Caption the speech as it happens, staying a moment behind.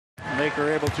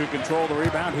Maker able to control the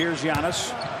rebound. Here's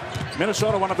Giannis.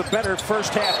 Minnesota, one of the better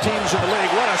first-half teams in the league.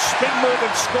 What a spin move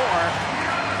and score.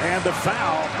 And the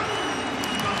foul.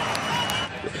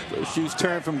 Those shoes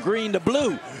turned from green to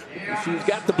blue. The shoes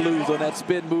got the blues on that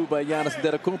spin move by Giannis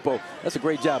Antetokounmpo. That's a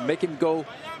great job. Make him go,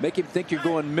 make him think you're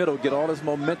going middle, get all his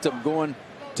momentum going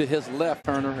to his left.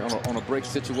 Turner on a break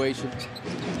situation.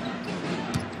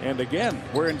 And again,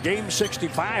 we're in game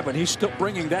 65, and he's still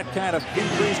bringing that kind of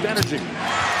increased energy.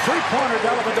 Three-pointer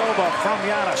Dellavedova from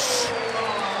Giannis.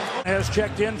 Has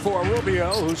checked in for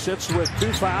Rubio, who sits with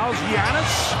 2 fouls.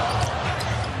 Giannis.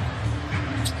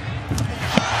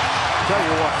 Tell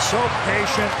you what, so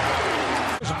patient.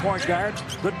 As a point guard,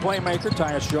 good playmaker,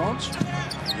 Tyus Jones.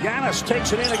 Giannis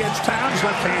takes it in against Towns,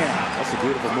 left hand. That's a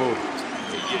beautiful move.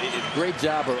 Great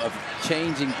job of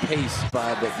changing pace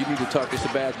by the. You need to talk to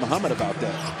Shabazz Muhammad about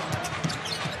that.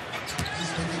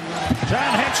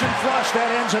 John Henson flush.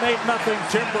 That ends an 8-0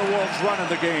 Timberwolves run in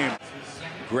the game.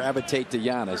 Gravitate to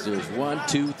Giannis. There's 1,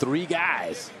 2, 3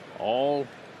 guys all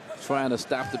trying to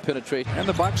stop the penetration. And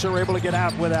the Bucks are able to get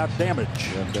out without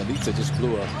damage. And Benita just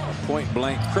blew a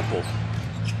point-blank triple.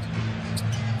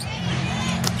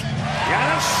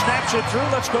 Giannis snaps it through.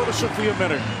 Let's go to Sophia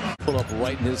Minute. Pull up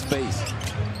right in his face.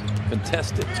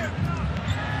 Contested. Okay.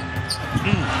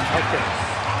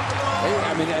 Hey,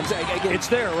 I mean, again, it's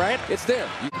there, right? It's there.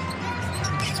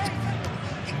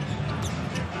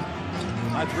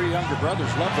 My 3 younger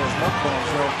brothers love those milk balls,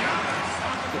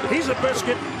 so he's a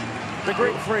biscuit. The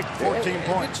Greek Freak, 14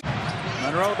 points.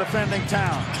 Monroe defending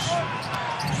Towns.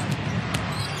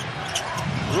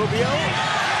 Rubio,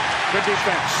 good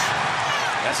defense.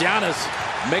 That's Giannis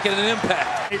making an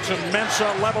impact. It's a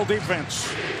Mensa level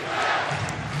defense.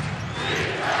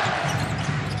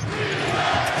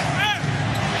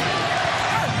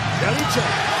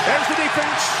 There's the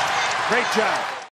defense. Great job.